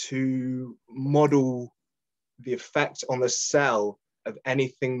to model the effect on the cell of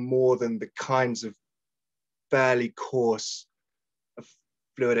anything more than the kinds of fairly coarse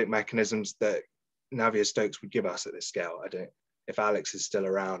fluidic mechanisms that Navier-Stokes would give us at this scale. I don't, if Alex is still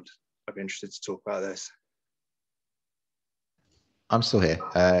around, I'd be interested to talk about this. I'm still here.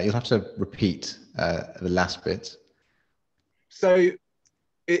 You'll have to repeat the last bit. So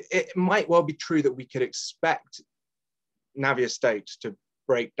it might well be true that we could expect Navier-Stokes to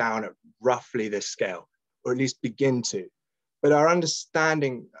break down at roughly this scale, or at least begin to. but our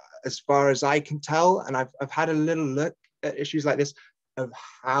understanding, as far as I can tell, and I've had a little look at issues like this, of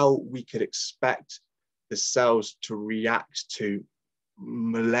how we could expect the cells to react to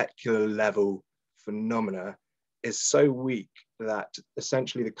molecular level phenomena is so weak that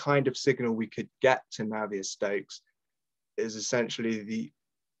essentially the kind of signal we could get to Navier-Stokes is essentially the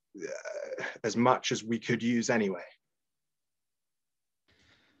as much as we could use anyway.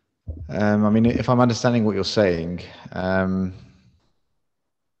 I mean, if I'm understanding what you're saying, are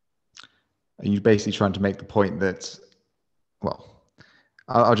you basically trying to make the point that, well,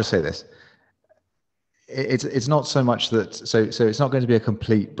 I'll just say this. It's not so much that, so it's not going to be a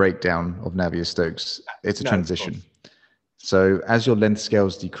complete breakdown of Navier-Stokes. It's a transition. So as your length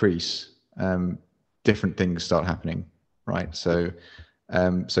scales decrease, different things start happening, right? So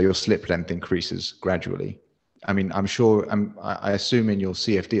your slip length increases gradually. I mean, I'm sure, I assume in your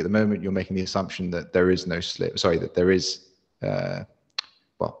CFD at the moment, you're making the assumption that there is no slip, sorry, that there is,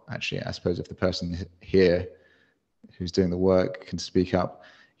 well, actually, I suppose if the person here who's doing the work can speak up,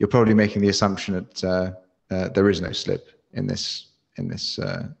 you're probably making the assumption that there is no slip in this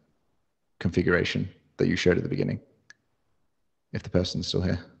configuration that you showed at the beginning, if the person's still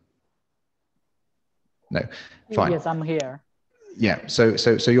here. No, fine. Yes, I'm here. Yeah, so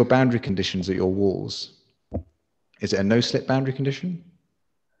your boundary conditions at your walls, is it a no slip boundary condition?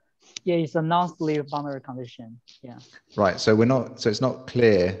 Yeah, it's a non-slip boundary condition. Yeah. Right. So it's not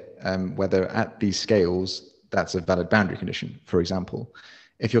clear whether at these scales that's a valid boundary condition. For example,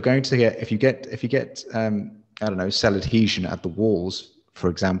 if you're going to get if you get I don't know, cell adhesion at the walls, for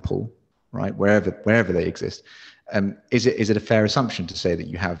example, right, wherever they exist, is it a fair assumption to say that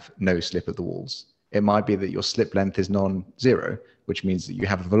you have no slip at the walls? It might be that your slip length is non-zero, which means that you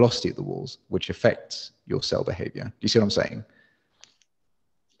have a velocity at the walls, which affects your cell behavior. Do you see what I'm saying?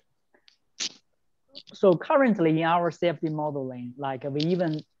 So currently in our safety modeling, like we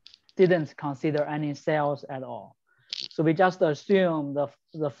even didn't consider any cells at all. So we just assume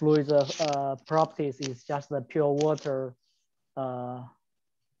the fluid properties is just the pure water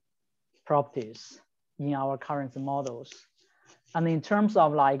properties in our current models. And in terms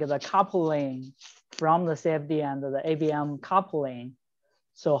of like the coupling from the safety and the ABM coupling,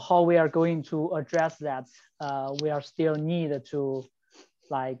 so how we are going to address that, we are still need to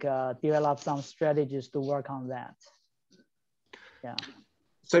like develop some strategies to work on that. Yeah.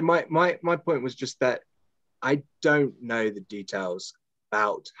 So my point was just that I don't know the details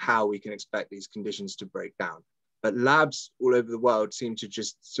about how we can expect these conditions to break down, but labs all over the world seem to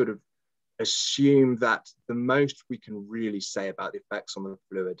just sort of assume that the most we can really say about the effects on the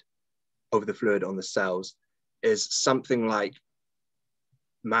fluid, on the cells, is something like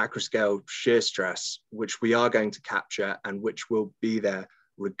macroscale shear stress, which we are going to capture and which will be there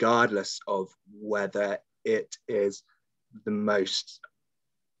regardless of whether it is the most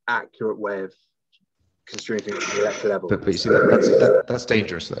accurate way of construing things at the molecular level. But you see, that's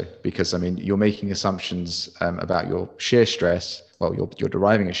dangerous though, because I mean, you're making assumptions about your shear stress. Well, you're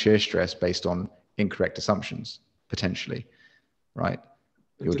deriving a shear stress based on incorrect assumptions, potentially, right?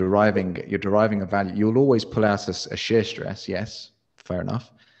 You're deriving a value. You'll always pull out a shear stress, yes, fair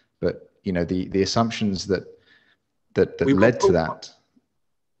enough. But you know, the assumptions that led to that.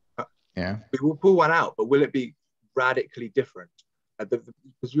 Yeah. We will pull one out, but will it be radically different?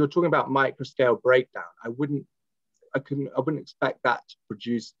 Because you're talking about microscale breakdown. I wouldn't expect that to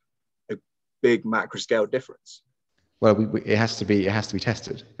produce a big macroscale difference. Well, it has to be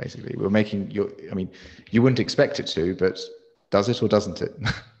tested. Basically, we're making I mean, you wouldn't expect it to, but does it or doesn't it?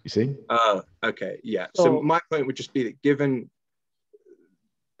 You see? Okay, yeah. So my point would just be that given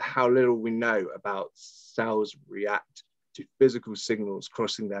how little we know about cells react to physical signals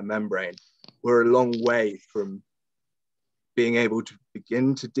crossing their membrane, we're a long way from being able to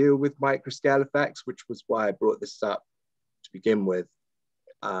begin to deal with microscale effects, which was why I brought this up to begin with,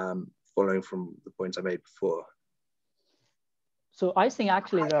 following from the points I made before. So I think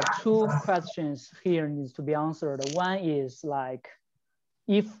actually there are two questions here needs to be answered. One is like,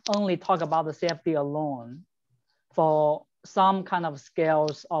 if only talk about the safety alone, for some kind of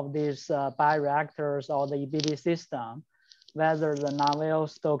scales of these bioreactors or the EBD system, whether the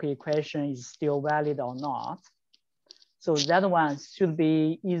Navier-Stokes equation is still valid or not. So that one should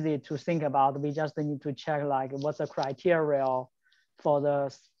be easy to think about. We just need to check like what's the criteria for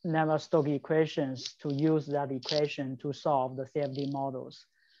the Navier-Stokes equations to use that equation to solve the CFD models.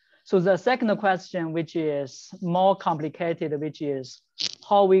 So the second question, which is more complicated, which is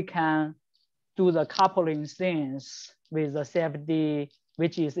how we can do the coupling things with the CFD,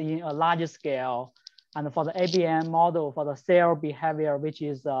 which is in a larger scale, and for the ABM model for the cell behavior, which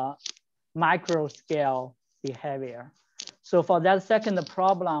is a micro scale behavior. So for that second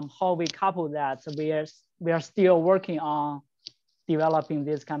problem, how we couple that, we are still working on developing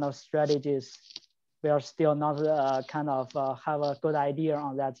these kind of strategies. We are still not have a good idea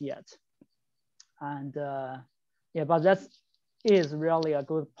on that yet. And yeah, but that is really a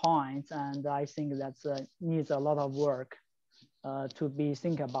good point, and I think that needs a lot of work to be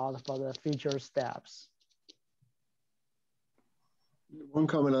think about for the future steps. One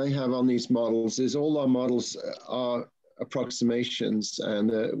comment I have on these models is all our models are approximations,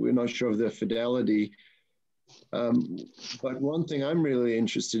 and we're not sure of their fidelity. But one thing I'm really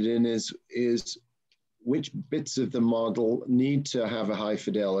interested in is which bits of the model need to have a high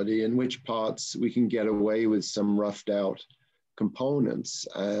fidelity and which parts we can get away with some roughed out components.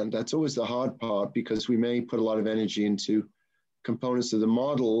 And that's always the hard part, because we may put a lot of energy into components of the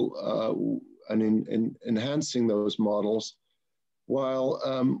model and in enhancing those models, while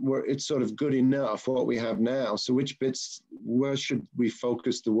it's sort of good enough what we have now. So which bits, where should we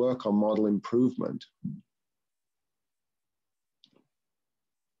focus the work on model improvement?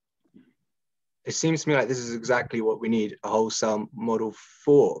 It seems to me like this is exactly what we need a whole cell model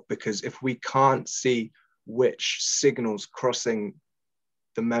for, because if we can't see which signals crossing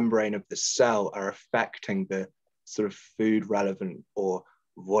the membrane of the cell are affecting the sort of food relevant or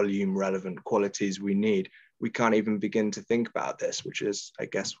volume relevant qualities we need, we can't even begin to think about this, which is, I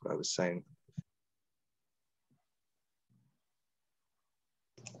guess, what I was saying.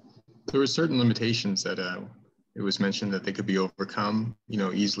 There were certain limitations that it was mentioned that they could be overcome,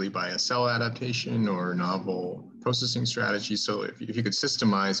 easily by a cell adaptation or novel processing strategy. So if you could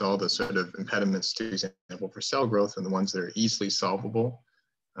systemize all the sort of impediments, to example, for cell growth, and the ones that are easily solvable,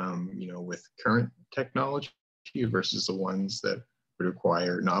 with current technology versus the ones that would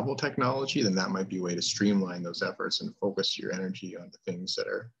require novel technology, then that might be a way to streamline those efforts and focus your energy on the things that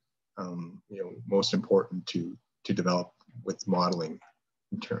are, most important to develop with modeling,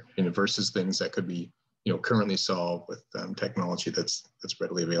 versus things that could be currently solved with technology that's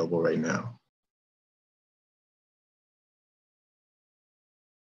readily available right now.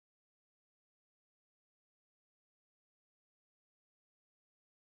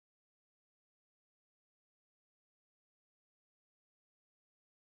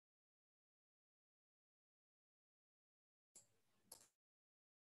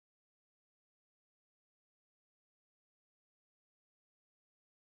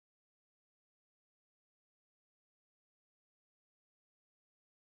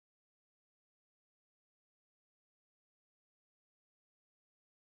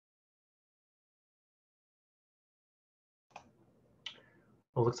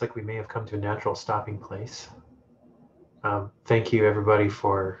 Well, looks like we may have come to a natural stopping place. Thank you, everybody,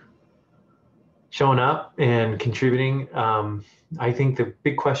 for showing up and contributing. I think the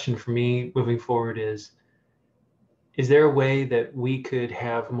big question for me moving forward is there a way that we could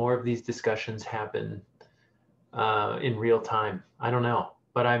have more of these discussions happen in real time? I don't know,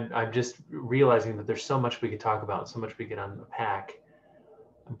 but I'm just realizing that there's so much we could talk about, so much we could unpack.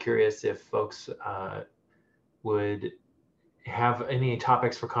 I'm curious if folks would have any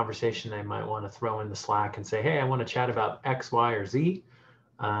topics for conversation they might want to throw in the Slack and say, hey, I want to chat about X, Y, or Z,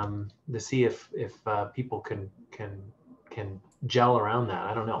 to see if people can gel around that.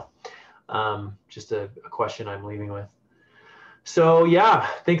 I don't know. Just a question I'm leaving with. So yeah,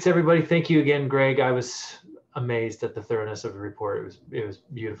 thanks everybody. Thank you again, Greg. I was amazed at the thoroughness of the report. It was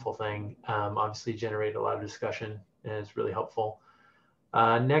a beautiful thing. Obviously generated a lot of discussion and it's really helpful.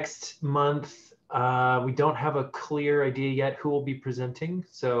 Next month, we don't have a clear idea yet who will be presenting.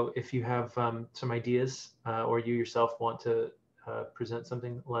 So if you have some ideas or you yourself want to present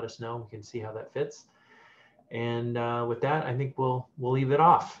something, let us know. We can see how that fits. And with that, I think we'll leave it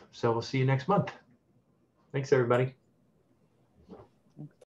off. So we'll see you next month. Thanks, everybody.